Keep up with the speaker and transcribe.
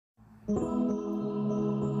Lord,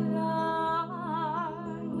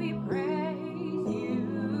 we praise you.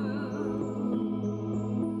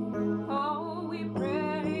 Oh, we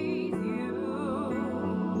praise you.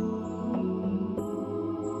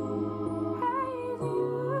 Praise you.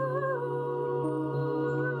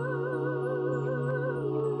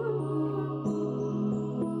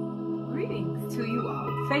 Greetings to you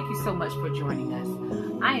all. Thank you so much for joining us.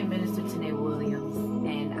 I am Minister Tanae Williams,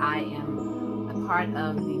 and I am a part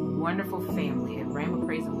of the wonderful family at Rhema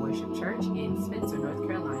Praise and Worship Church in Spencer, North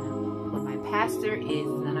Carolina. But my pastor is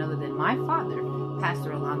none other than my father,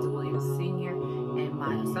 Pastor Alonzo Williams Sr., and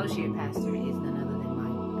my associate pastor is none other than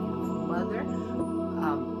my beautiful mother,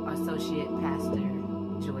 Associate Pastor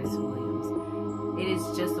Joyce Williams. It is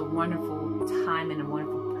just a wonderful time and a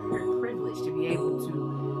wonderful privilege to be able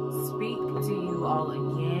to speak to you all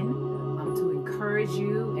again, to encourage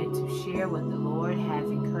you and to share what the Lord has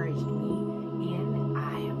encouraged me in.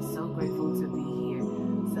 I am so grateful to be here.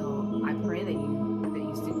 So I pray that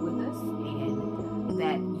you stick with us and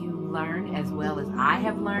that you learn as well as I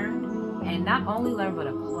have learned, and not only learn but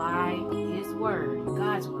apply His word,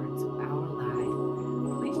 God's word, to our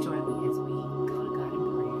lives. Please join me as we go to God in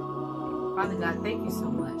prayer. Father God, thank you so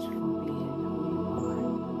much for being who you are.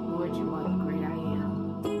 Lord, you are the great I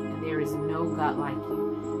am, and there is no God like you.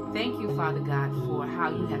 Thank you, Father God, for how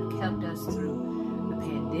you have kept us through the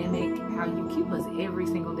pandemic, how you keep us every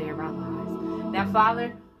single day of our lives. Now,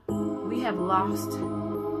 Father, we have lost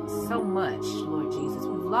so much, Lord Jesus.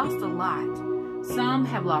 We've lost a lot. Some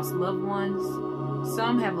have lost loved ones.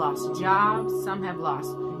 Some have lost jobs. Some have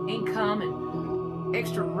lost income and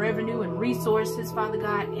extra revenue and resources, Father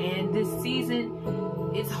God. And this season,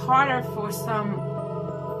 it's harder for some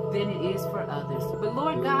than it is for others. But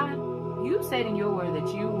Lord God, you said in your word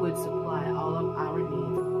that you would supply all of our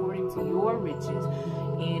needs according to your riches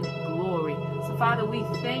in glory. So Father, we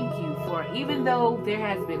thank you for, even though there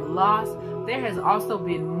has been loss, there has also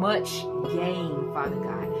been much gain, Father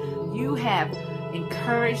God. You have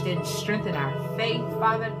encouraged and strengthened our faith,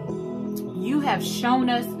 Father. You have shown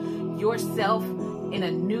us yourself in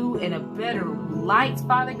a new and a better light,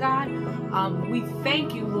 Father God. We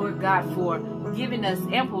thank you, Lord God, for giving us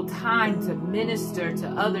ample time to minister to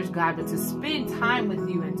others, God, but to spend time with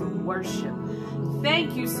you and to worship.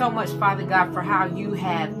 Thank you so much, Father God, for how you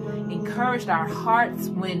have encouraged our hearts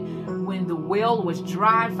when the well was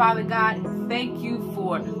dry, Father God. Thank you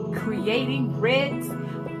for creating reds,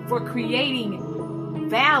 for creating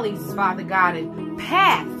valleys, Father God, and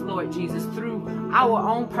paths, Lord Jesus, through our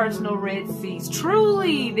own personal Red Seas.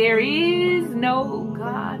 Truly, there is no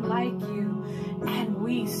God like you, and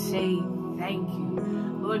we say thank you.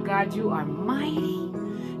 Lord God, you are mighty.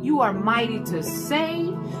 You are mighty to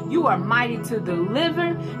save. You are mighty to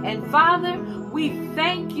deliver. And Father, we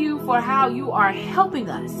thank you for how you are helping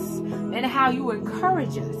us and how you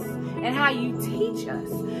encourage us and how you teach us,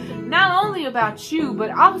 not only about you, but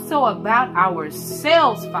also about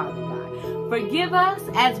ourselves, Father God. Forgive us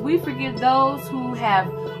as we forgive those who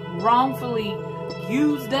have wrongfully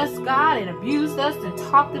used us, God, and abused us and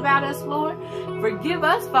talked about us, Lord. Forgive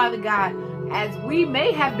us, Father God, as we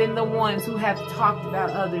may have been the ones who have talked about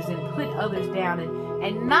others and put others down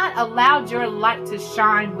and not allowed your light to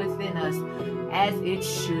shine within us as it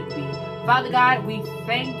should be. Father God, we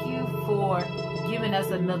thank you for giving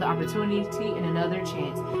us another opportunity and another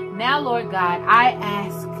chance. Now, Lord God, I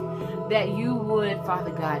ask that you would,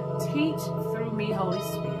 Father God, teach through me, Holy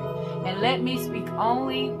Spirit, and let me speak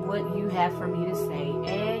only what you have for me to say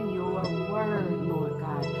and your word, Lord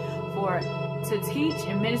God. For to teach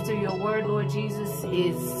and minister your word, Lord Jesus,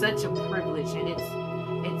 is such a privilege, and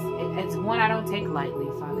it's one I don't take lightly,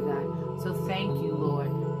 Father God. So thank you, Lord.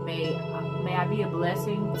 May I be a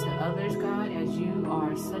blessing to others, God, as you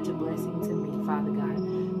are such a blessing to me, Father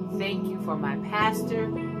God. Thank you for my pastor,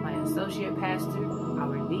 my associate pastor,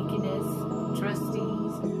 our deaconess,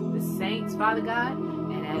 trustees, the saints, Father God,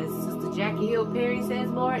 and as Sister Jackie Hill Perry says,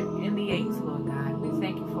 Lord, in the eights, Lord God, we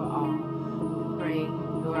thank you for all. We pray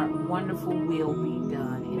your wonderful will be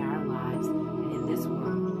done in our lives and in this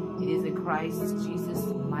world. It is in Christ Jesus'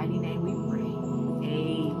 mighty name we pray.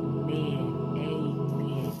 Amen.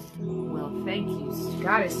 Amen. Well, thank you.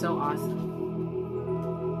 God is so awesome.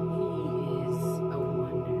 He is a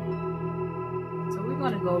wonder. So we're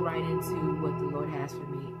going to go right into what the Lord has for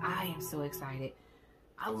me. I am so excited.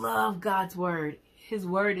 I love God's word. His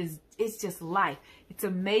word it's just life. It's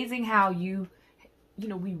amazing how we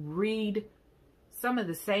read some of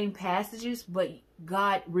the same passages, but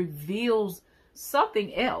God reveals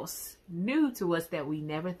something else new to us that we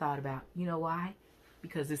never thought about. You know why?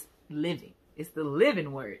 Because it's living. It's the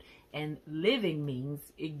living word. And living means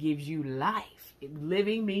it gives you life.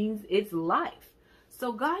 Living means it's life.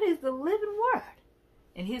 So God is the living word.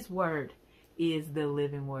 And his word is the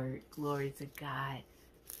living word. Glory to God.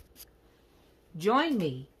 Join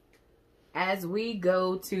me as we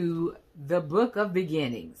go to the book of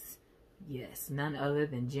beginnings. Yes, none other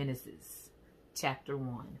than Genesis chapter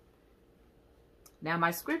 1. Now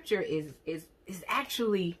my scripture is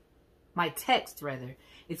actually, my text rather,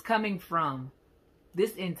 is coming from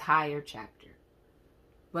this entire chapter.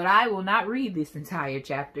 But I will not read this entire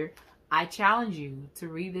chapter. I challenge you to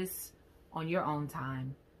read this on your own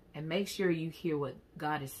time and make sure you hear what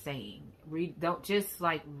God is saying. Don't just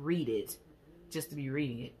like read it just to be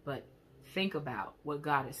reading it, but think about what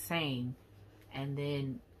God is saying and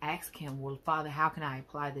then ask him, well, Father, how can I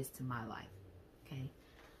apply this to my life? Okay.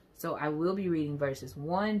 So I will be reading verses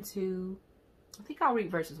 1 to, I think I'll read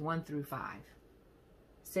verses 1 through 5.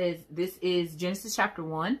 Says, this is Genesis chapter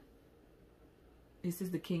 1. This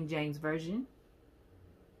is the King James Version.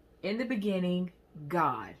 In the beginning,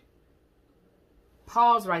 God.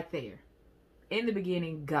 Pause right there. In the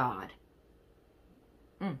beginning, God.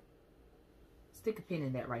 Stick a pin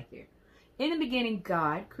in that right there. In the beginning,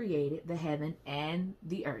 God created the heaven and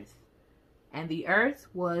the earth. And the earth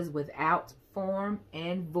was without form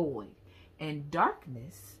and void, and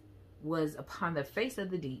darkness was upon the face of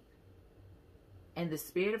the deep. And the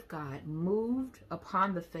Spirit of God moved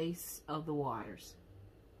upon the face of the waters.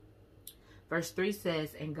 Verse 3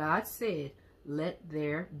 says, and God said, let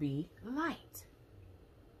there be light.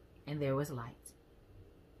 And there was light.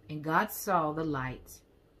 And God saw the light,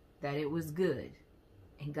 that it was good.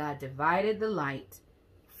 And God divided the light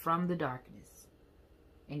from the darkness.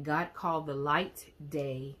 And God called the light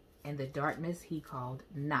day, and the darkness he called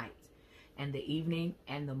night. And the evening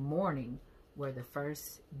and the morning were the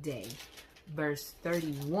first day. Verse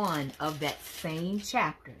 31 of that same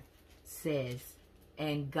chapter says,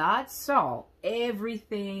 and God saw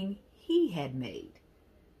everything he had made,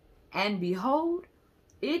 and behold,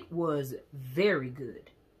 it was very good.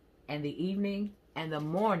 And the evening and the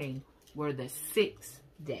morning were the sixth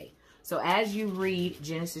day. So as you read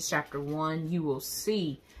Genesis chapter 1, you will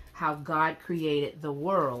see how God created the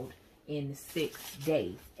world in 6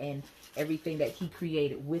 days and everything that he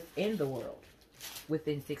created within the world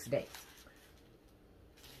within 6 days.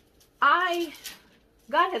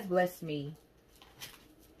 God has blessed me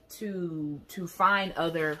to find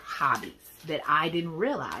other hobbies that I didn't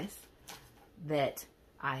realize that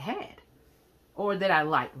I had, or that I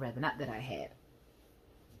liked rather, not that I had.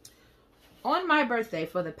 On my birthday,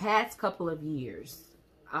 for the past couple of years,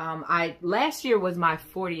 last year was my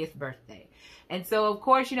 40th birthday. And so, of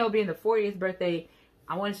course, you know, being the 40th birthday,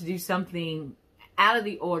 I wanted to do something out of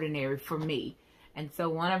the ordinary for me. And so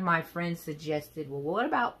one of my friends suggested, well, what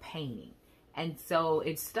about painting? And so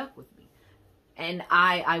it stuck with me. And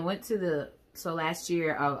I went to so last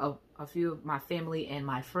year, a few of my family and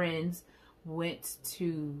my friends went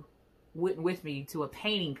with me to a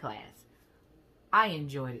painting class. I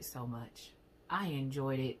enjoyed it so much. I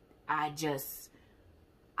enjoyed it. I just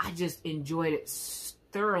enjoyed it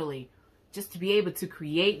thoroughly. Just to be able to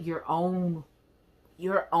create your own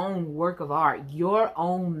work of art, your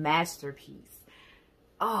own masterpiece.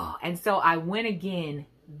 Oh, and so I went again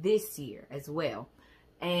this year as well.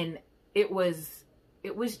 And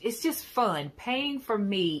it's just fun. Painting for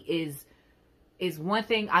me is one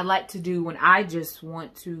thing I like to do when I just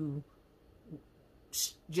want to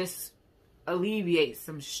just alleviate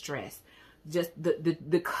some stress. Just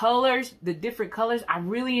the colors, the different colors. I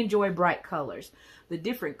really enjoy bright colors. The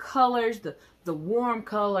different colors, the warm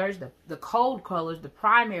colors, the cold colors, the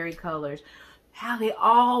primary colors, how they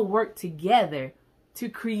all work together to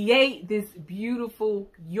create this beautiful,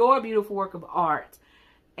 your beautiful work of art.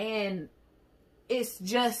 And it's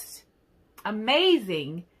just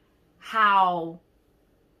amazing how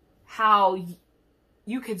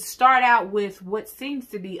you can start out with what seems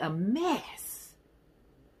to be a mess,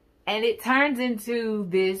 and it turns into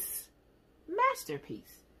this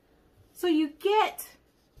masterpiece. So you get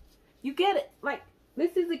it, like,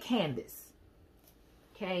 this is a canvas,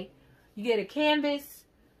 okay? You get a canvas,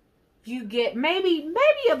 you get maybe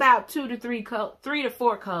about 2 to 3 to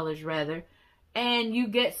 4 colors rather, and you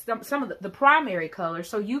get some of the primary colors,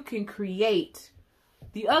 so you can create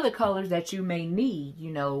the other colors that you may need,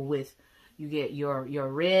 you know, with, you get your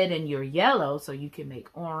red and your yellow, so you can make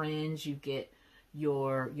orange. You get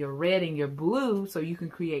your red and your blue, so you can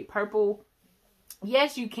create purple.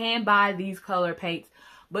 Yes, you can buy these color paints,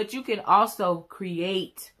 but you can also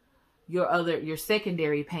create your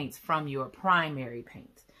secondary paints from your primary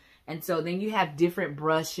paints. And so then you have different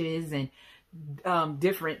brushes and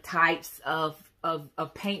different types of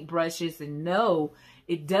of paint brushes, and no,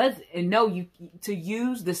 it does, and no, you to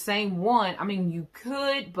use the same one. I mean, you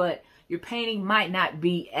could, but your painting might not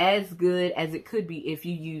be as good as it could be if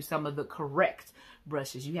you use some of the correct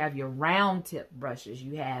brushes. You have your round tip brushes,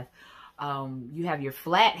 you have your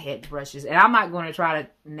flathead brushes, and I'm not going to try to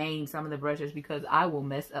name some of the brushes because I will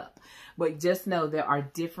mess up. But just know there are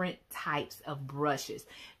different types of brushes.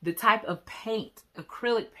 The type of paint,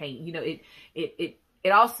 acrylic paint, you know,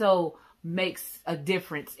 it also makes a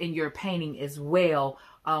difference in your painting as well.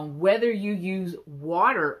 Whether you use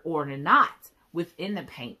water or not within the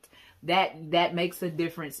paint, that makes a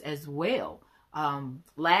difference as well.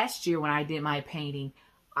 Last year when I did my painting,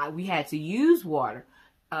 we had to use water.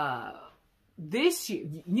 This year,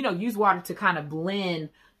 you know, use water to kind of blend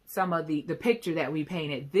some of the picture that we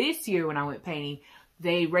painted. This year when I went painting,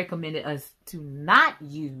 they recommended us to not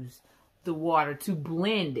use the water to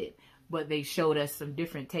blend it, but they showed us some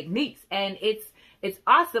different techniques. And it's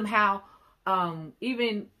awesome how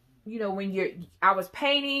even, you know, when I was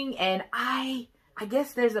painting, and I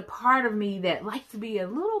guess there's a part of me that likes to be a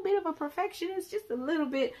little bit of a perfectionist, just a little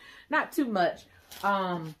bit, not too much.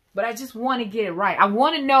 But I just want to get it right. I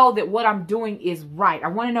want to know that what I'm doing is right. I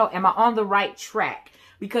want to know, am I on the right track?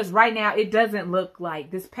 Because right now it doesn't look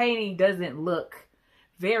like, this painting doesn't look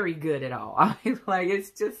very good at all. I mean, like,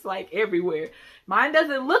 it's just like everywhere. Mine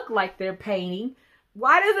doesn't look like they're painting.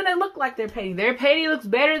 Why doesn't it look like they're painting? Their painting looks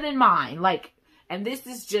better than mine. Like, and this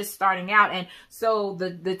is just starting out. And so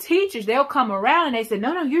the teachers, they'll come around and they say,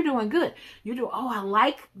 no, you're doing good. You do. Oh, I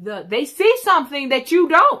like they see something that you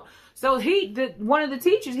don't. So one of the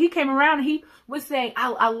teachers, he came around and he was saying,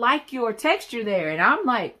 I like your texture there. And I'm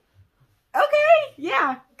like, okay,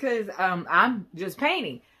 yeah, because I'm just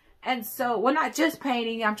painting. And so, well, not just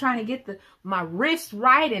painting. I'm trying to get my wrist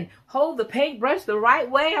right and hold the paintbrush the right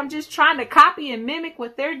way. I'm just trying to copy and mimic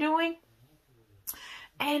what they're doing.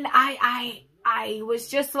 And I was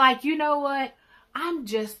just like, you know what? I'm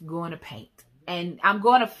just going to paint. And I'm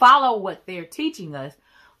going to follow what they're teaching us.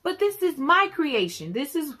 But this is my creation.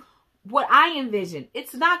 This is what I envision.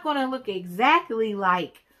 It's not going to look exactly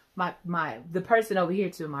like the person over here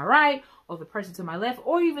to my right, or the person to my left,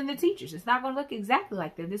 or even the teachers. It's not going to look exactly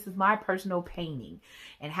like them. This is my personal painting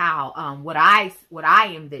and how what I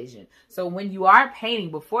envision. So when you are painting,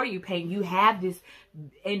 before you paint, you have this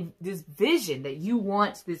vision that you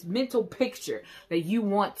want, this mental picture that you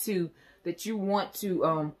want to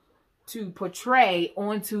portray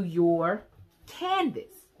onto your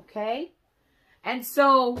canvas. Okay, and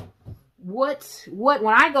so when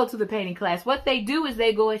I go to the painting class, what they do is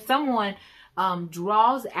someone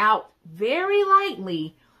draws out very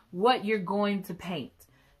lightly what you're going to paint.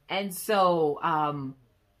 And so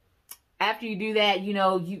after you do that, you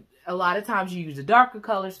know, a lot of times you use the darker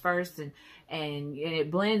colors first, and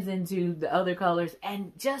it blends into the other colors.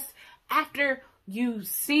 And just after you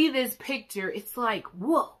see this picture, it's like,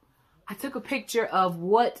 whoa, I took a picture of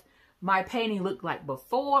what my painting looked like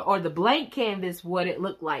before, or the blank canvas, what it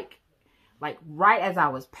looked like right as I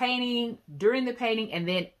was painting, during the painting, and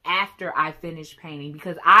then after I finished painting,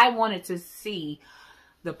 because I wanted to see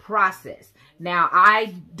the process. Now,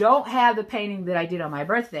 I don't have the painting that I did on my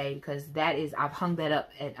birthday, because I've hung that up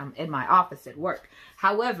in my office at work.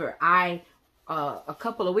 However, a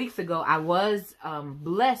couple of weeks ago, I was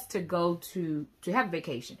blessed to go to have a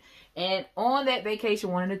vacation. And on that vacation,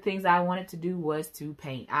 one of the things I wanted to do was to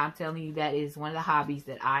paint. I'm telling you, that is one of the hobbies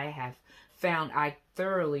that I have found I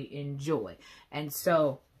thoroughly enjoy. And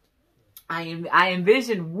so I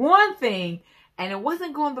envisioned one thing, and it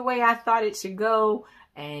wasn't going the way I thought it should go.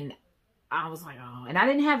 And I was like, oh, and I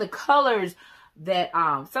didn't have the colors that,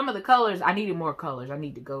 some of the colors, I needed more colors. I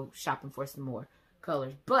need to go shopping for some more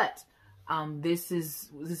colors. But this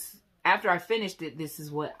after I finished it, this is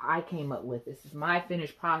what I came up with. This is my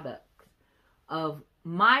finished product of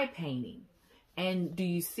my painting. And do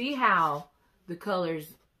you see how the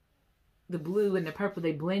colors, the blue and the purple,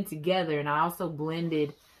 they blend together? And I also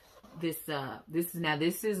blended this. This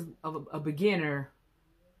is a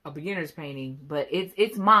beginner's painting, but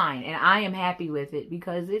it's mine, and I am happy with it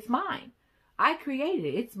because it's mine. I created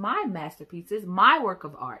it. It's my masterpiece. It's my work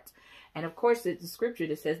of art. And of course, it's the scripture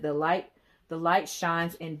that says the light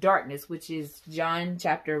shines in darkness, which is John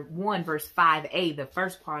chapter 1, verse 5a, the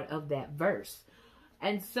first part of that verse.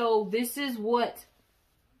 And so this is kind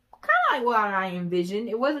of like what I envisioned.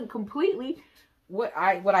 It wasn't completely what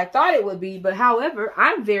I thought it would be, but however,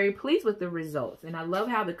 I'm very pleased with the results. And I love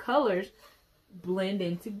how the colors blend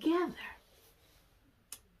in together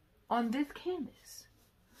on this canvas.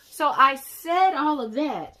 So I said all of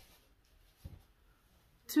that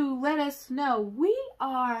to let us know we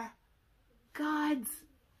are God's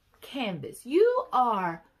canvas. You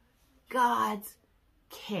are God's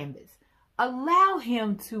canvas. Allow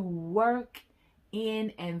him to work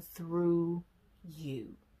in and through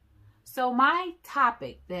you. So my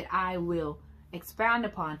topic that I will expound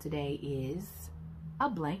upon today is a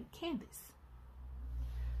blank canvas.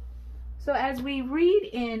 So as we read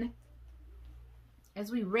in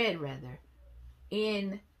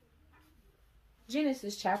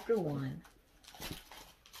Genesis chapter 1,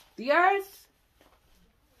 the earth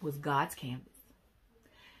was God's canvas.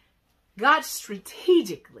 God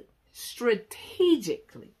strategically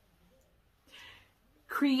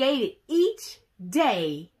created each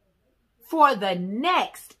day for the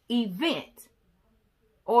next event,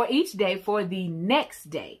 or each day for the next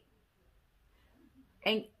day.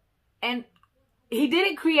 And he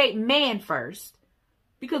didn't create man first,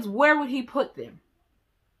 because where would he put them?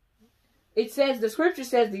 It says, the scripture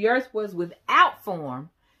says the earth was without form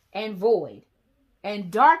and void,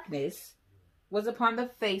 and darkness was upon the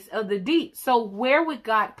face of the deep. So where would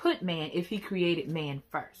God put man if he created man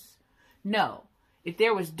first? No. If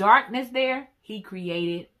there was darkness there, he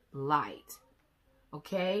created light.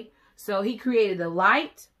 Okay? So he created the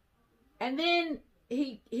light, and then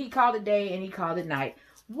he called it day and he called it night.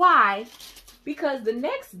 Why? Because the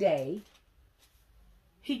next day,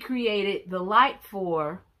 he created the light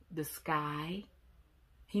for the sky.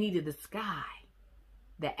 He needed the sky,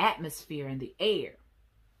 the atmosphere, and the air.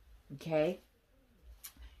 Okay?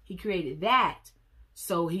 He created that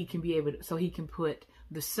so he can be able to, so he can put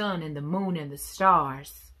the sun and the moon and the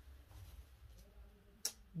stars,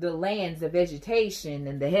 the lands, the vegetation,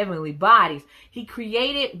 and the heavenly bodies. He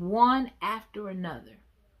created one after another.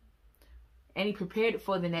 And he prepared it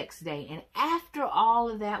for the next day. And after all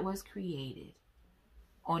of that was created,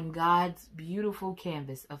 on God's beautiful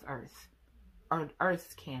canvas of earth, or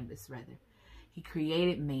earth's canvas rather, he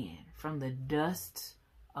created man from the dust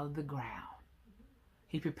of the ground.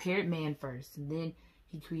 He prepared man first, and then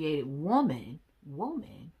he created woman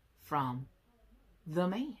from the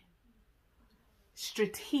man.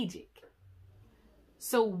 Strategic.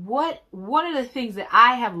 So one of the things that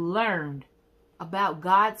I have learned about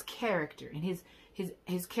God's character and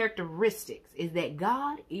his characteristics is that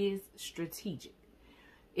God is strategic.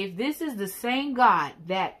 If this is the same God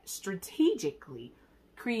that strategically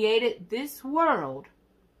created this world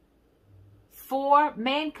for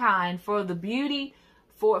mankind, for the beauty,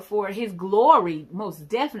 for his glory, most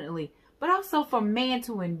definitely, but also for man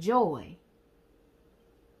to enjoy,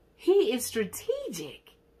 he is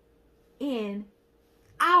strategic in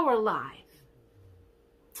our life.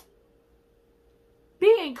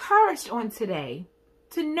 Be encouraged on today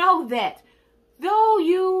to know that though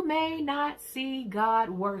you may not see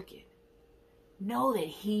God working, know that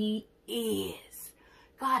he is.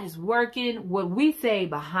 God is working, what we say,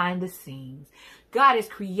 behind the scenes. God is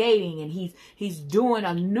creating, and he's doing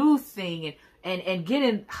a new thing and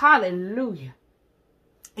getting, hallelujah.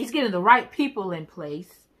 He's getting the right people in place.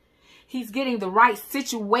 He's getting the right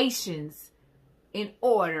situations in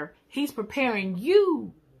order. He's preparing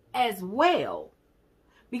you as well.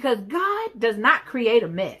 Because God does not create a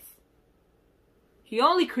mess. He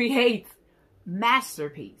only creates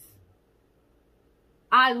masterpiece.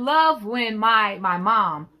 I love when my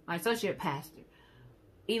mom, my associate pastor,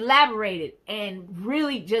 elaborated and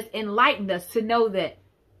really just enlightened us to know that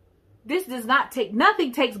this does not take,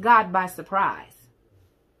 nothing takes God by surprise.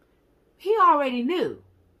 He already knew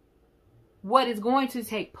what is going to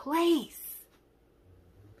take place.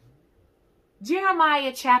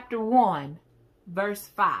 Jeremiah chapter 1, verse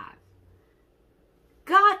 5.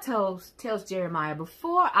 God tells Jeremiah,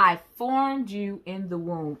 before I formed you in the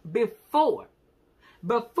womb, before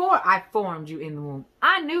I formed you in the womb,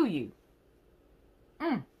 I knew you.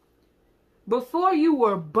 Before you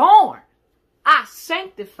were born, I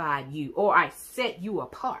sanctified you, or I set you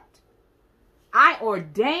apart. I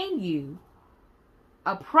ordained you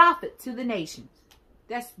a prophet to the nations.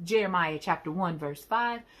 That's Jeremiah chapter 1, verse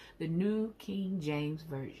 5, the New King James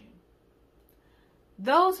Version.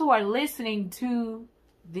 Those who are listening to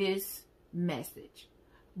this message,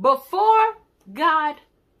 before God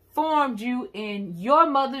formed you in your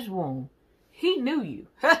mother's womb, he knew you.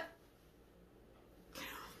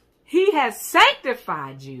 He has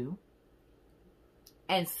sanctified you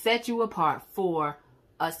and set you apart for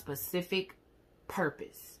a specific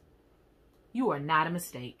purpose. You are not a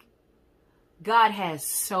mistake. God has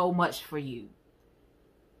so much for you.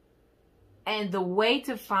 And the way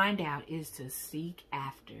to find out is to seek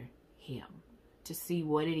after him, to see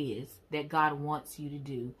what it is that God wants you to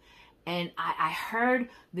do. And I heard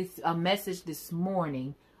a message this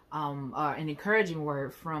morning, an encouraging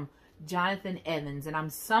word from Jonathan Evans, and I'm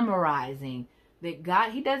summarizing that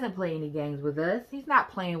God, he doesn't play any games with us. He's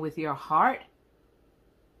not playing with your heart.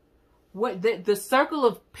 What the circle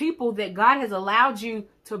of people that God has allowed you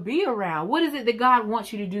to be around, what is it that God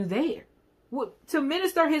wants you to do there? To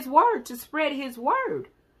minister his word, to spread his word,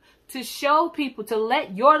 to show people, to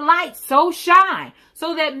let your light so shine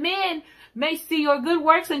so that men may see your good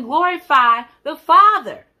works and glorify the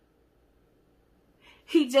Father.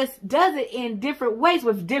 He just does it in different ways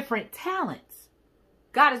with different talents.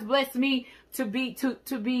 God has blessed me to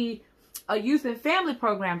be a youth and family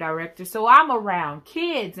program director. So I'm around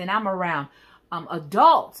kids and I'm around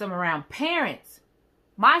adults. I'm around parents.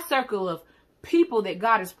 My circle of people that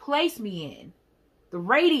God has placed me in, the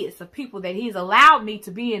radius of people that he's allowed me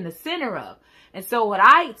to be in the center of. And so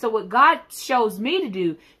what God shows me to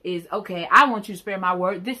do is, okay, I want you to spread my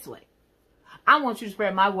word this way. I want you to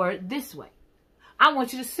spread my word this way. I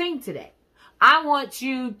want you to sing today. I want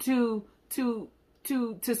you to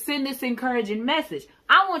send this encouraging message.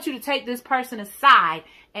 I want you to take this person aside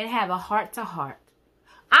and have a heart to heart.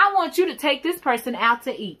 I want you to take this person out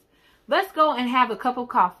to eat. Let's go and have a cup of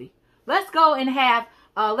coffee. Let's go and have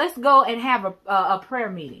a prayer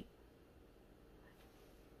meeting.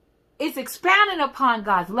 It's expounding upon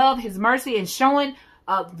God's love, his mercy, and showing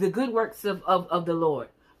the good works of the Lord.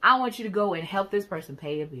 I want you to go and help this person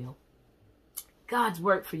pay a bill. God's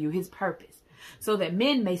work for you, his purpose, so that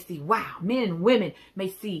men may see, wow, men and women may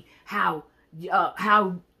see how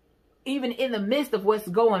even in the midst of what's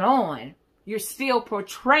going on, you're still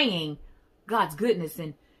portraying God's goodness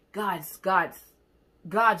and God's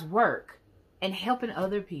work and helping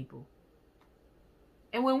other people.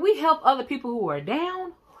 And when we help other people who are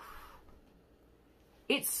down,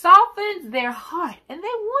 it softens their heart and they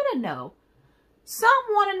want to know. Some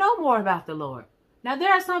want to know more about the Lord. Now,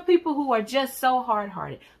 there are some people who are just so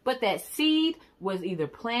hard-hearted, but that seed was either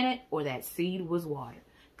planted or that seed was watered.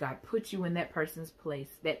 God put you in that person's place,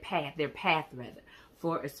 their path rather,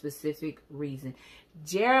 for a specific reason.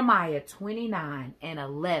 Jeremiah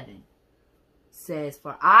 29:11 says,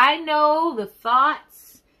 "For I know the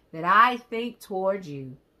thoughts that I think toward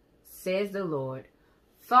you, says the Lord,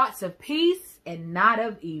 thoughts of peace and not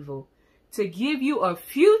of evil, to give you a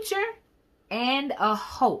future and a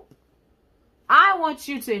hope." I want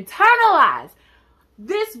you to internalize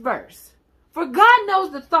this verse. For God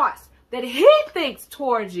knows the thoughts that he thinks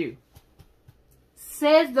towards you,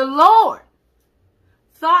 says the Lord.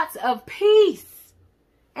 Thoughts of peace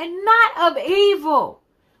and not of evil.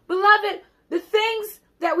 Beloved, the things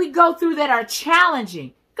that we go through that are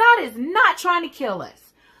challenging, God is not trying to kill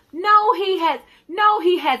us. No, he has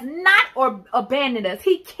not or abandoned us.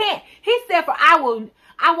 He can't. He said, "For I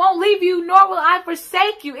won't leave you, nor will I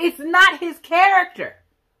forsake you." It's not his character.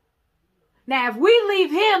 Now, if we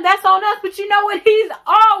leave him, that's on us. But you know what? He's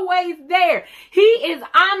always there. He is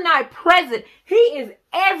omnipresent. He is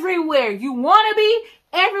everywhere. You want to be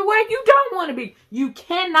everywhere you don't want to be. You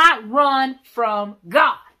cannot run from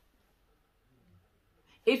God.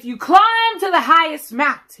 If you climb to the highest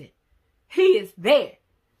mountain, he is there.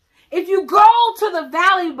 If you go to the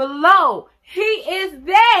valley below, he is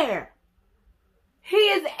there. He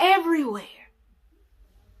is everywhere.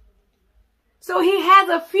 So he has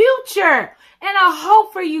a future and a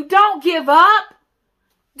hope for you. Don't give up.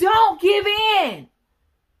 Don't give in.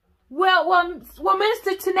 Well,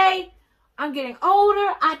 Minister Tanae, I'm getting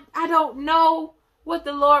older. I don't know what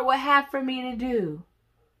the Lord will have for me to do.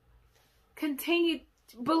 Continue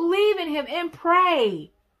to believe in him and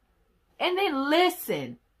pray. And then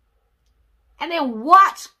listen. And then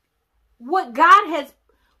watch where God has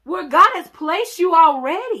placed you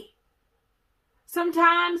already.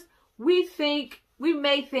 Sometimes we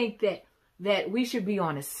may think that we should be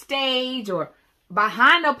on a stage or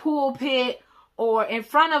behind a pulpit or in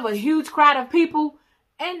front of a huge crowd of people.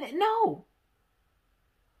 And no,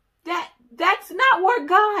 that's not where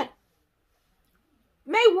God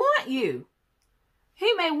may want you.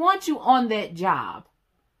 He may want you on that job,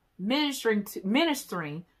 ministering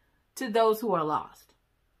to those who are lost.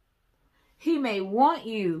 He may want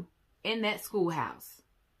you in that schoolhouse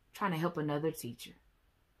trying to help another teacher.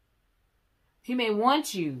 He may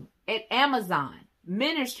want you at Amazon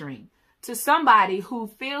ministering to somebody who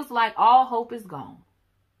feels like all hope is gone.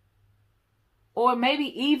 Or maybe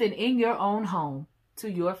even in your own home to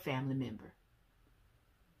your family member.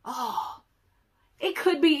 Oh, it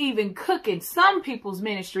could be even cooking. Some people's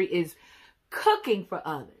ministry is cooking for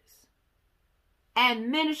others and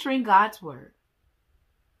ministering God's word.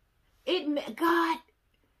 God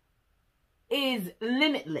is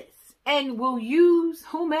limitless and will use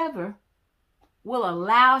whomever will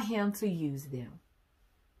allow him to use them.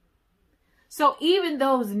 So even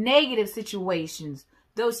those negative situations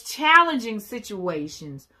those challenging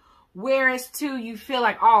situations, whereas too you feel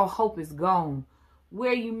like all hope is gone,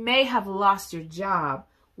 where you may have lost your job,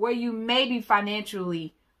 where you may be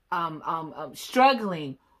financially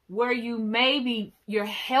struggling, where you may be, your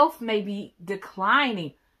health may be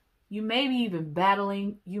declining, you may be even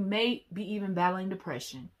battling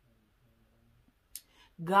depression.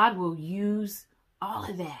 God will use all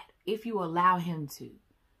of that if you allow him to,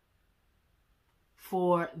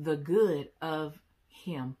 for the good of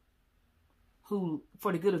him,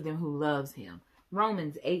 for the good of them who loves him.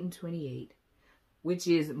 Romans 8:28, which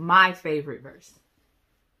is my favorite verse.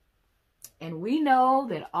 And we know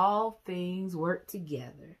that all things work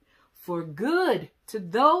together for good to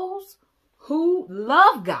those who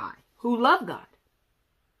love God,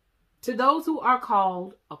 to those who are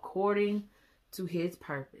called according to his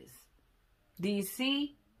purpose. Do you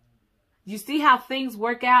see? You see how things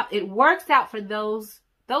work out? It works out for those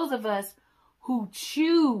of us who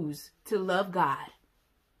choose to love God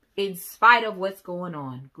in spite of what's going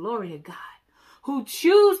on. Glory to God. Who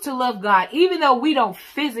choose to love God even though we don't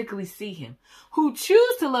physically see him. Who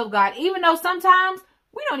choose to love God even though sometimes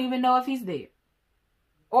we don't even know if he's there.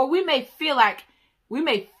 Or we may feel like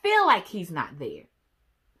he's not there.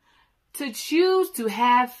 To choose to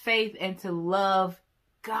have faith and to love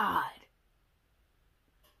God.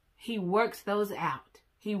 He works those out.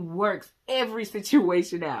 He works every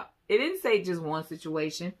situation out. It didn't say just one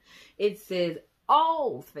situation. It says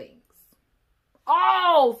all things.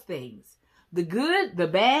 All things. The good, the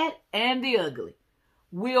bad, and the ugly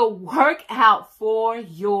will work out for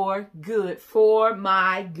your good, for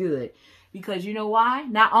my good. Because you know why?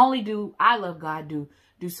 Not only do I love God,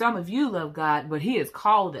 do some of you love God, but he has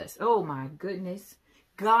called us. Oh my goodness.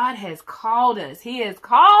 God has called us. He has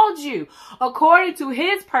called you according to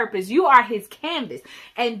his purpose. You are his canvas.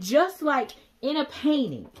 And just like in a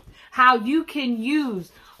painting, how you can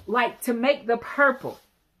use, like, to make the purple,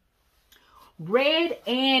 red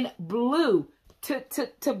and blue,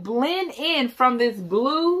 to blend in from this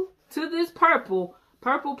blue to this purple,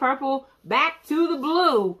 back to the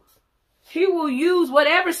blue. He will use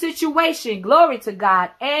whatever situation, glory to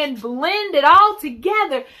God, and blend it all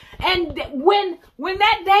together. And when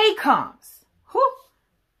that day comes,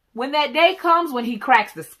 when he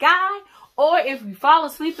cracks the sky, or if you fall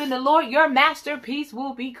asleep in the Lord, your masterpiece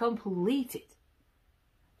will be completed.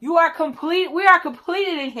 You are complete. We are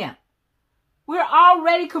completed in him. We're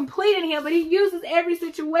already complete in him, but he uses every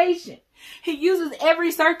situation. He uses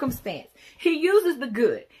every circumstance. He uses the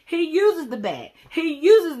good. He uses the bad. He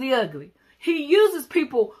uses the ugly. He uses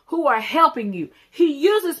people who are helping you. He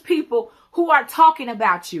uses people who are talking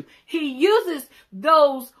about you. He uses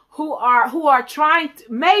those who are trying to,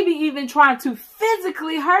 maybe even trying to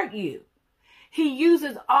physically hurt you. He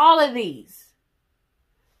uses all of these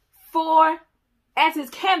as his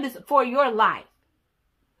canvas for your life.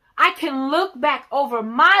 I can look back over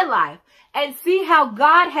my life and see how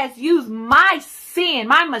God has used my sin,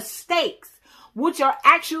 my mistakes, which are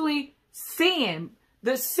actually sin,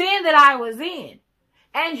 the sin that I was in.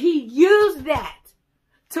 And he used that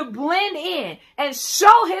to blend in and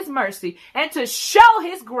show his mercy and to show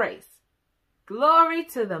his grace. Glory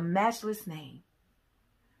to the matchless name.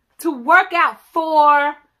 To work out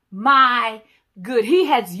for my good. He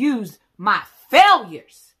has used my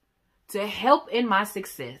failures to help in my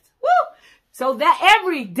success. Woo! So that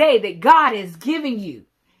every day that God is giving you,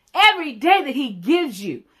 every day that he gives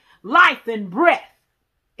you life and breath,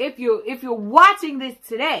 if you're watching this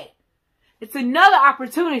today, it's another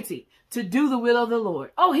opportunity to do the will of the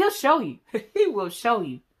Lord. Oh, he'll show you. He will show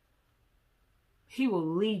you. He will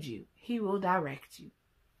lead you. He will direct you.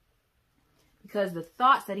 Because the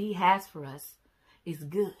thoughts that he has for us is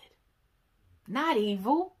good, not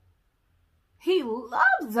evil. He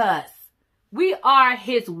loves us. We are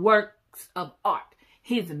his works of art,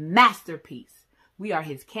 his masterpiece. We are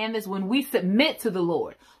his canvas. When we submit to the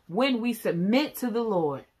Lord,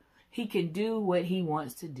 he can do what he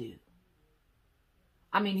wants to do.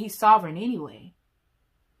 I mean, he's sovereign anyway.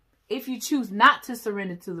 If you choose not to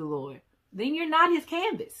surrender to the Lord, then you're not his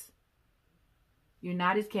canvas. You're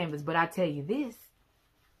not his canvas. But I tell you this,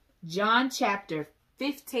 John chapter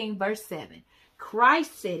 15, verse 7,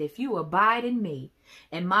 Christ said, if you abide in me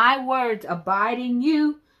and my words abide in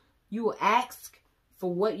you, you will ask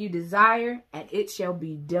for what you desire and it shall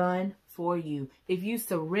be done for you. If you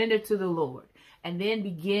surrender to the Lord and then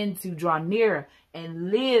begin to draw nearer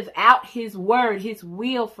and live out his word, his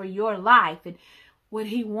will for your life and what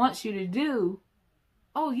he wants you to do,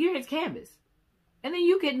 oh, you're his canvas. And then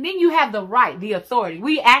you have the right, the authority.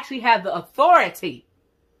 We actually have the authority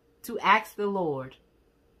to ask the Lord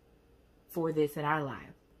for this in our life.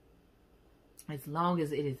 as long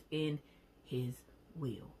as it is in his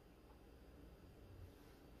will.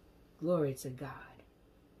 Glory to God.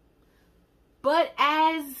 But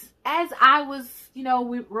as I was,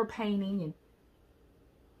 we were painting and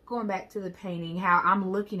going back to the painting, how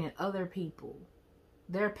I'm looking at other people,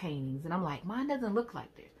 their paintings, and I'm like, mine doesn't look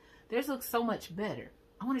like theirs. Theirs looks so much better.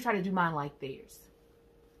 I want to try to do mine like theirs.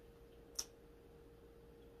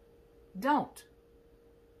 Don't.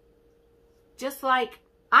 Just like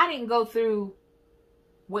I didn't go through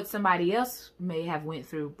what somebody else may have went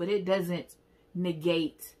through, but it doesn't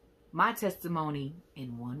negate my testimony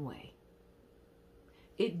in one way.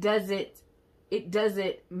 It doesn't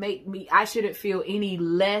make me, I shouldn't feel any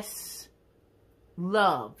less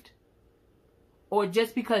loved. Or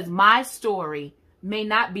just because my story may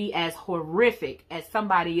not be as horrific as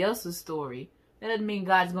somebody else's story, that doesn't mean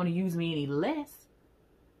God's going to use me any less.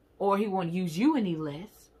 Or he won't use you any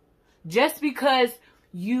less. Just because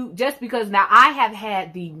now I have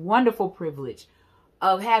had the wonderful privilege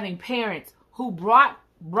of having parents who brought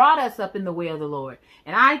us up in the way of the Lord.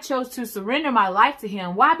 And I chose to surrender my life to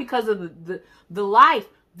him. Why? Because of the life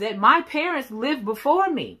that my parents lived before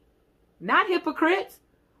me. Not hypocrites,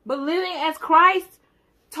 but living as Christ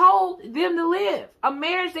told them to live. A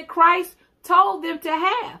marriage that Christ told them to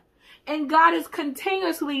have. And God is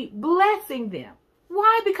continuously blessing them.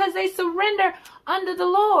 Why? Because they surrender under the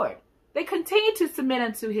Lord. They continue to submit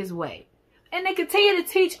unto his way. And they continue to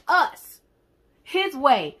teach us his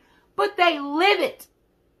way. But they live it.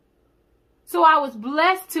 So I was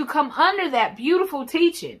blessed to come under that beautiful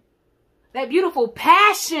teaching. That beautiful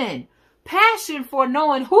passion. Passion for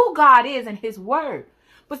knowing who God is and his word.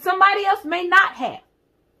 But somebody else may not have.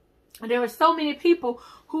 And there are so many people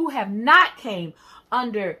who have not came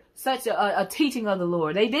under such a teaching of the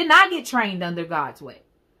Lord. They did not get trained under God's way.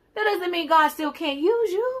 That doesn't mean God still can't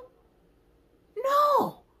use you.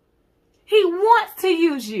 No. He wants to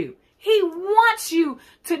use you. He wants you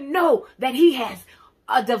to know that he has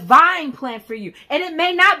a divine plan for you. And it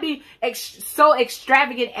may not be so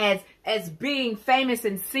extravagant as being famous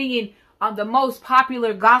and singing the most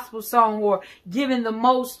popular gospel song or giving the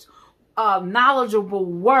most knowledgeable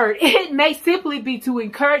word. It may simply be to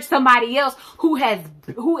encourage somebody else who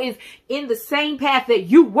is in the same path that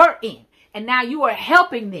you were in. And now you are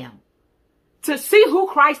helping them to see who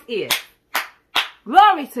Christ is.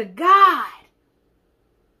 Glory to God.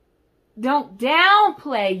 Don't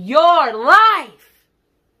downplay your life.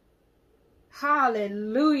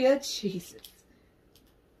 Hallelujah, Jesus.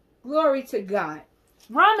 Glory to God.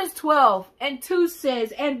 Romans 12:2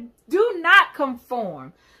 says, and do not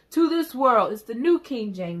conform to this world. It's the New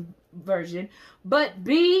King James Version. But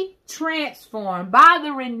be transformed by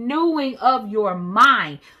the renewing of your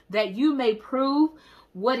mind, that you may prove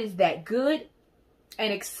what is that good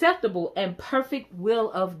and acceptable and perfect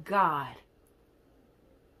will of God.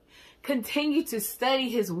 Continue to study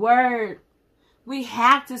his word. We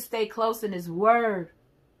have to stay close in his word.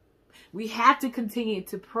 We have to continue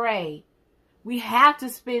to pray. We have to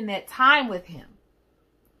spend that time with him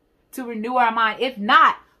to renew our mind. If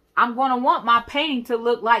not, I'm going to want my painting to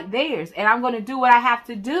look like theirs. And I'm going to do what I have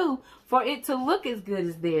to do for it to look as good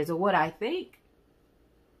as theirs or what I think.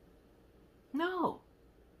 No.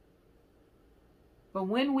 But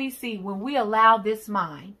when we allow this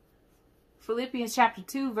mind, Philippians chapter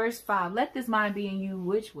 2, verse 5, let this mind be in you,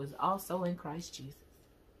 which was also in Christ Jesus.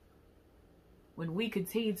 When we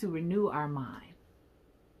continue to renew our mind,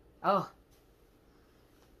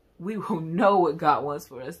 we will know what God wants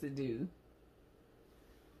for us to do.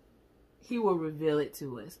 He will reveal it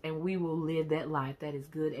to us, and we will live that life that is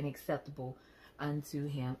good and acceptable unto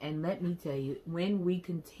him. And let me tell you, when we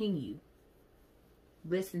continue,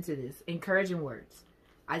 listen to this, encouraging words.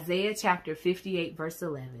 Isaiah chapter 58, verse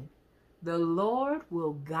 11. The Lord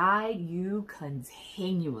will guide you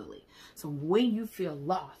continually. So when you feel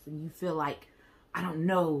lost and you feel like, I don't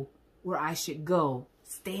know where I should go,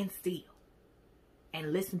 stand still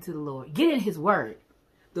and listen to the Lord. Get in his word.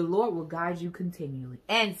 The Lord will guide you continually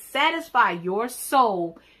and satisfy your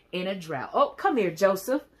soul in a drought. Oh, come here,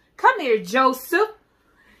 Joseph. Come here, Joseph.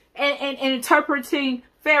 And interpreting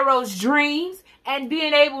Pharaoh's dreams and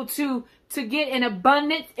being able to get an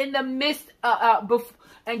abundance in the midst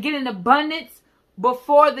and get an abundance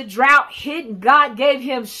before the drought hit. And God gave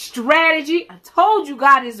him strategy. I told you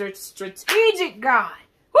God is a strategic God.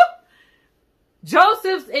 Woo!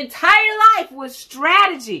 Joseph's entire life was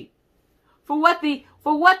strategy for what the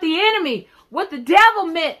enemy, what the devil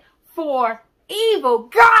meant for evil,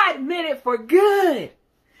 God meant it for good.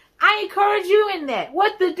 I encourage you in that.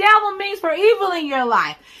 What the devil means for evil in your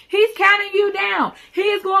life, he's counting you down. He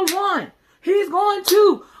is going 1. He's going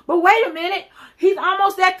 2. But wait a minute, he's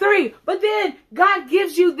almost at 3. But then God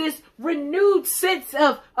gives you this renewed sense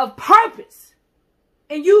of purpose.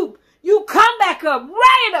 And you come back up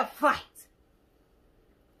ready to fight.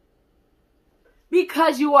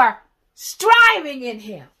 Because you are striving in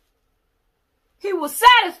him. He will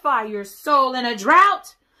satisfy your soul in a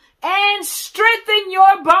drought and strengthen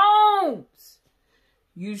your bones.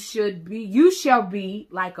 You shall be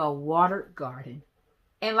like a watered garden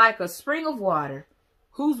and like a spring of water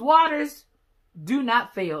whose waters do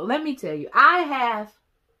not fail. Let me tell you, I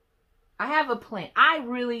have a plant. I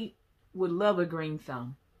really would love a green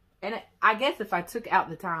thumb. And I guess if I took out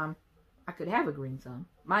the time, I could have a green thumb.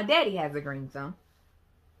 My daddy has a green thumb.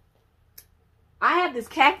 I have this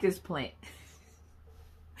cactus plant.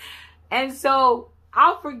 And so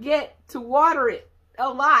I'll forget to water it a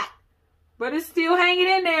lot, but it's still hanging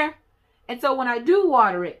in there. And so when I do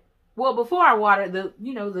water it, well, before I water it,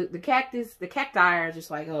 the cacti are just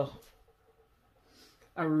like, oh,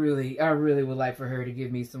 I really would like for her to give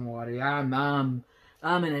me some water. I'm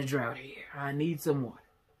in a drought here. I need some water.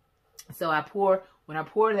 So when I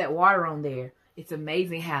pour that water on there, it's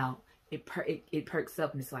amazing how it perks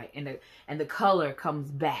up, and it's like, and the color comes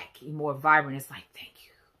back more vibrant. It's like, thank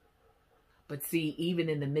you. But see, even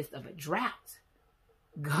in the midst of a drought,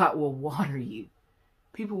 God will water you.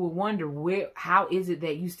 People will wonder, how is it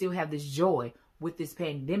that you still have this joy with this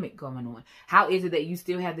pandemic going on? How is it that you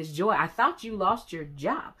still have this joy? I thought you lost your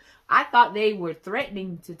job. I thought they were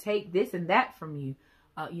threatening to take this and that from you,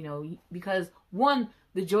 because one,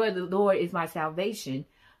 the joy of the Lord is my salvation.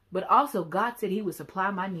 But also God said he would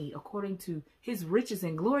supply my need according to his riches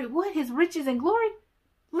and glory. What? His riches and glory?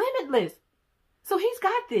 Limitless. So he's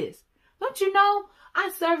got this. Don't you know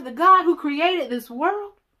I serve the God who created this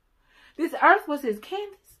world? This earth was his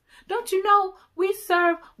canvas. Don't you know we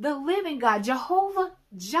serve the living God, Jehovah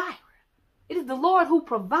Jireh. It is the Lord who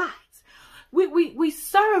provides. We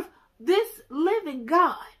serve this living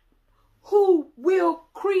God who will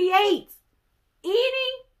create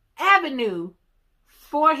any avenue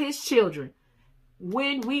for his children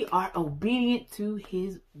when we are obedient to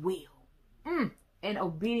his will and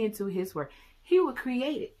obedient to his word. He will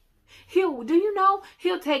create it. He'll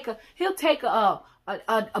take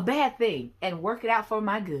a bad thing and work it out for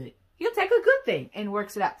my good. He'll take a good thing and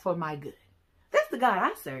works it out for my good. That's the God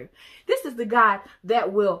I serve. This is the God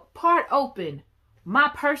that will part open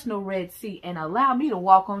my personal Red Sea and allow me to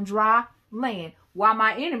walk on dry land while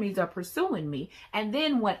my enemies are pursuing me. And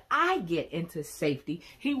then when I get into safety,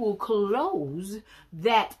 he will close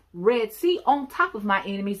that Red Sea on top of my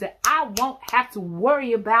enemies, that I won't have to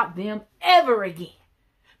worry about them ever again.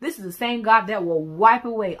 This is the same God that will wipe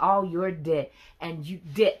away all your debt, and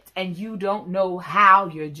you don't know how.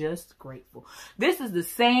 You're just grateful. This is the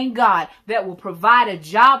same God that will provide a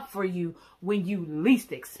job for you when you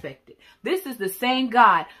least expect it. This is the same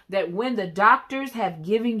God that when the doctors have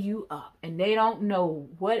given you up and they don't know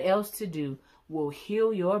what else to do, will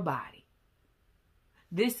heal your body.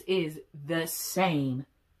 This is the same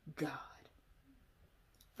God.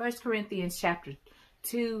 1 Corinthians chapter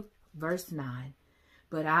 2, verse 9.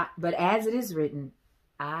 But as it is written,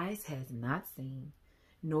 eyes has not seen,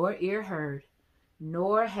 nor ear heard,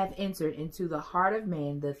 nor have entered into the heart of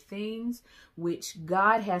man the things which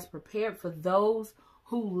God has prepared for those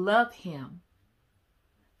who love him.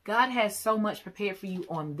 God has so much prepared for you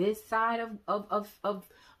on this side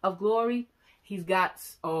of glory. He's got,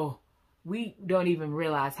 we don't even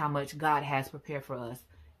realize how much God has prepared for us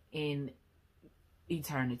in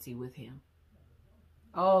eternity with him.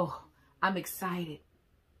 Oh, I'm excited.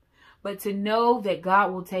 But to know that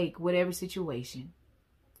God will take whatever situation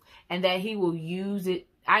and that he will use it.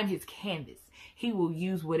 I'm his canvas. He will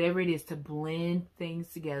use whatever it is to blend things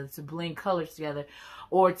together, to blend colors together,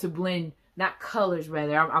 or to blend, not colors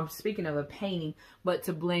rather. I'm speaking of a painting, but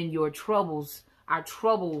to blend your troubles, our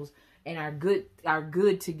troubles and our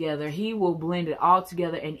good together. He will blend it all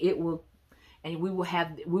together, and we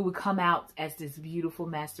will come out as this beautiful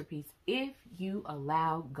masterpiece if you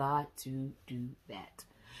allow God to do that.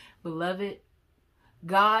 Beloved,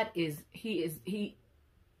 God he's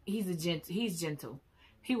gentle.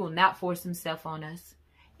 He will not force himself on us.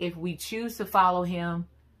 If we choose to follow him,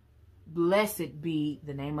 blessed be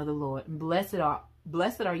the name of the Lord. And blessed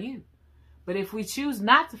are you. But if we choose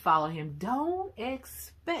not to follow him, don't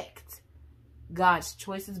expect God's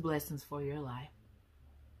choicest blessings for your life.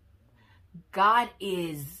 God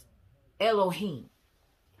is Elohim.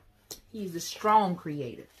 He's the strong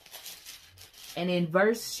creator. And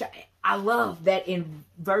I love that in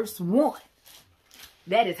verse 1,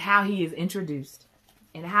 that is how he is introduced.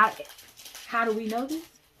 And how do we know this?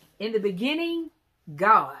 In the beginning,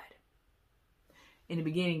 God. in the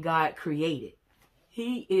beginning, God created.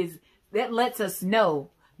 That lets us know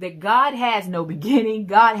that God has no beginning.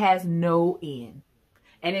 God has no end.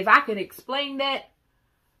 And if I could explain that,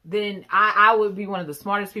 then I would be one of the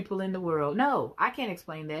smartest people in the world. No, I can't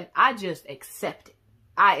explain that. I just accept it.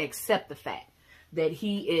 I accept the fact that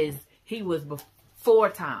he was before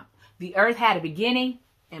time. The earth had a beginning,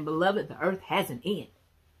 and beloved, the earth has an end.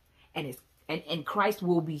 And Christ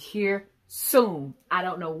will be here soon. I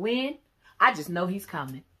don't know when. I just know he's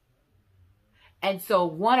coming. And so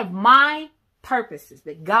one of my purposes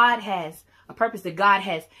that God has, a purpose that God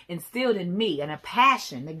has instilled in me, and a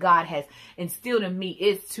passion that God has instilled in me,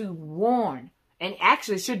 is to warn, and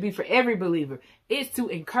actually should be for every believer, is to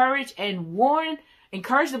encourage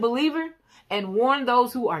the believer and warn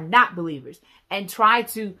those who are not believers, and try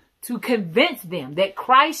to convince them that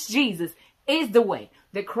Christ Jesus is the way,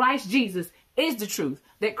 that Christ Jesus is the truth,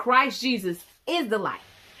 that Christ Jesus is the light,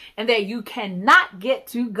 and that you cannot get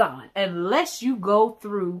to God unless you go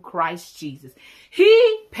through Christ Jesus.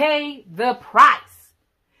 He paid the price.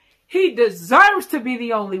 He deserves to be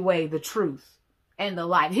the only way, the truth, and the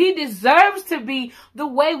life. He deserves to be the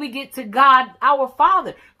way we get to God, our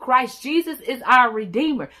Father. Christ Jesus is our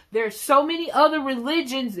Redeemer. There are so many other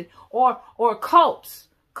religions or cults,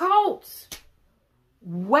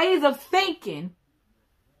 ways of thinking,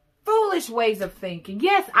 foolish ways of thinking.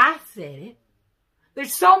 Yes, I said it.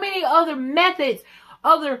 There's so many other methods,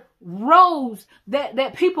 other roads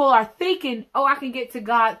that people are thinking, oh, I can get to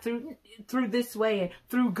God through this way and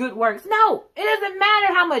through good works. No, it doesn't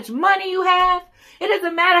matter how much money you have. It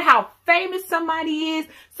doesn't matter how famous somebody is.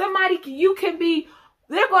 There are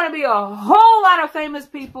going to be a whole lot of famous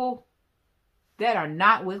people that are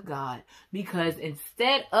not with God, because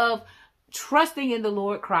instead of trusting in the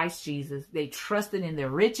Lord Christ Jesus, they trusted in their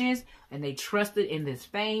riches, and they trusted in this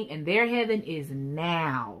fame, and their heaven is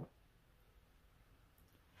now.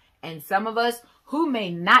 And some of us who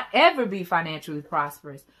may not ever be financially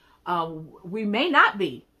prosperous, we may not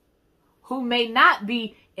be, who may not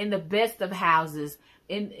be in the best of houses,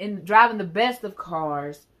 in driving the best of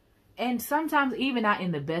cars, and sometimes even not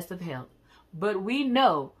in the best of health. But we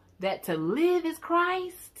know that to live is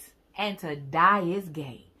Christ and to die is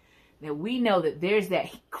gain. That we know that there's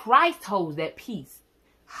that Christ holds that peace.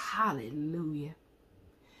 Hallelujah.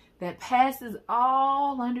 That passes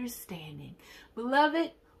all understanding.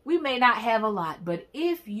 Beloved, we may not have a lot, but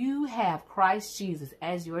if you have Christ Jesus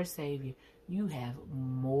as your Savior, you have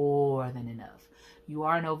more than enough. You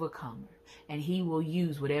are an overcomer, and he will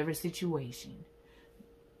use whatever situation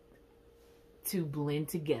to blend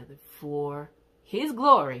together for his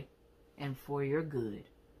glory and for your good.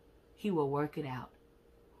 He will work it out.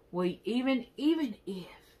 Well, even if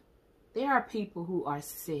there are people who are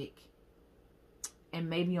sick and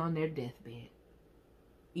maybe on their deathbed,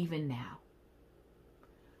 even now,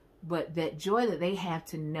 but that joy that they have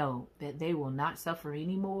to know that they will not suffer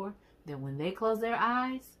anymore, that when they close their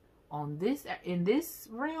eyes in this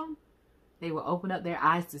realm, they will open up their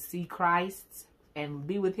eyes to see Christ and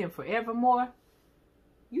be with him forevermore.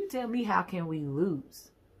 You tell me, how can we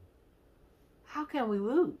lose? How can we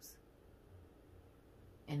lose?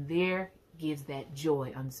 And there gives that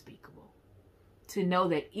joy unspeakable. To know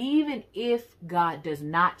that even if God does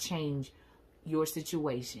not change your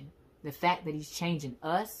situation, the fact that he's changing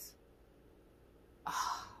us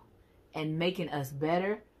and making us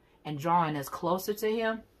better and drawing us closer to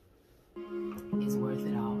him is worth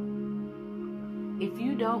it all. If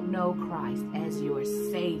you don't know Christ as your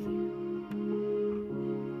Savior,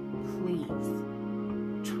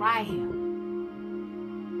 please try him.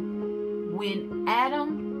 When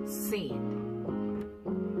Adam sinned,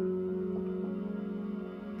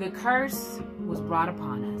 the curse was brought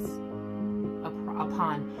upon us,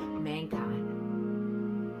 upon mankind.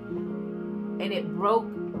 And it broke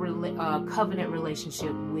covenant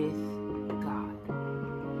relationship with God.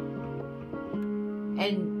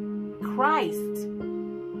 And Christ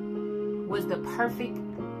was the perfect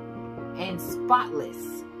and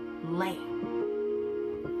spotless Lamb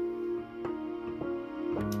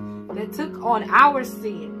that took on our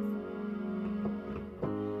sin,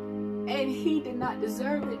 and he did not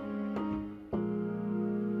deserve it.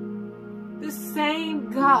 The same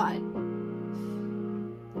God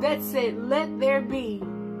that said, let there be,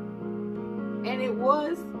 and it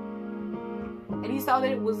was, and he saw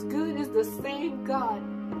that it was good, is the same God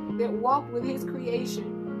that walked with his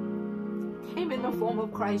creation, came in the form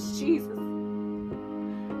of Christ Jesus,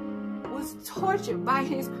 was tortured by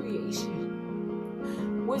his creation,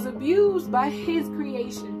 was abused by his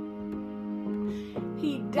creation.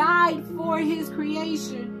 He died for his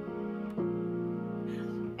creation.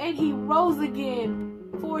 And he rose again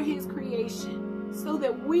for his creation. so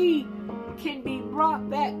that we can be brought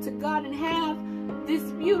back to God and have this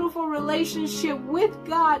beautiful relationship with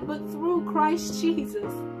God, but through Christ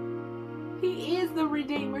Jesus. He is the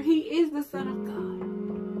Redeemer. He is the Son of God.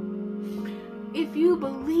 If you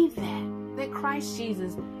believe that Christ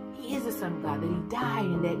Jesus, He is the Son of God, that He died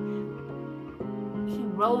and that He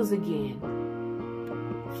rose again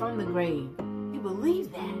from the grave, you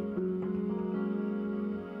believe that,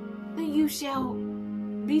 then you shall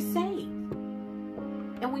be saved.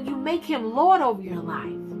 And when you make Him Lord over your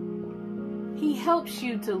life, He helps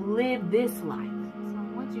you to live this life. So I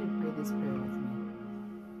want you to pray this prayer with me.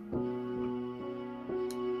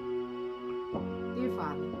 Dear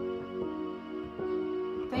Father,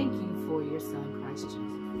 thank you for your Son, Christ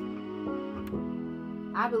Jesus.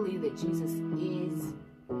 I believe that Jesus is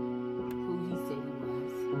who He said He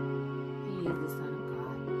was. He is the Son of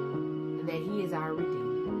God, and that He is our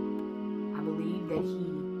Redeemer. I believe that He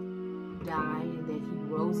died and that He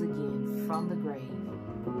rose again from the grave,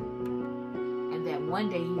 and that one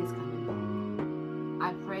day He is coming back.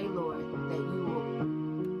 I pray, Lord, that you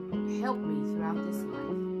will help me throughout this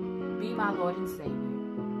life. Be my Lord and Savior,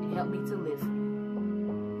 and help me to live for you.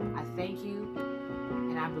 I thank you,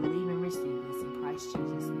 and I believe and receive this in Christ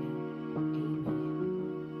Jesus' name. Amen.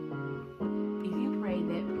 If you prayed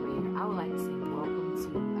that prayer, I would like to say welcome to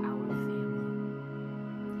our family.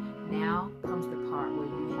 Now comes the part where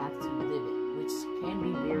you have to live it, which can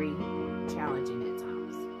be very challenging at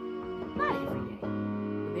times. Not every day,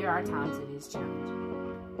 but there are times it is challenging.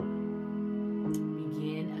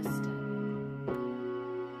 Begin a study.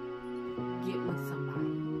 Get with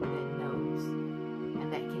somebody that knows and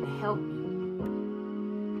that can help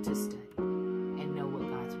you to study and know what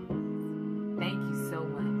God's will is. Thank you so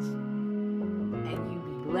much. And you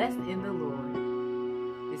be blessed in the Lord.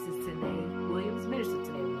 This is Tanae Williams, Minister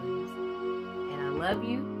Tanae Williams. And I love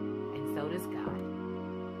you, and so does God.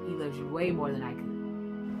 He loves you way more than I could.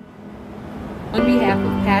 On behalf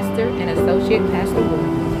of Pastor and Associate Pastor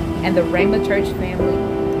Williams and the Rhema Church family,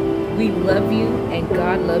 we love you and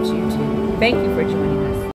God loves you too. Thank you for joining us.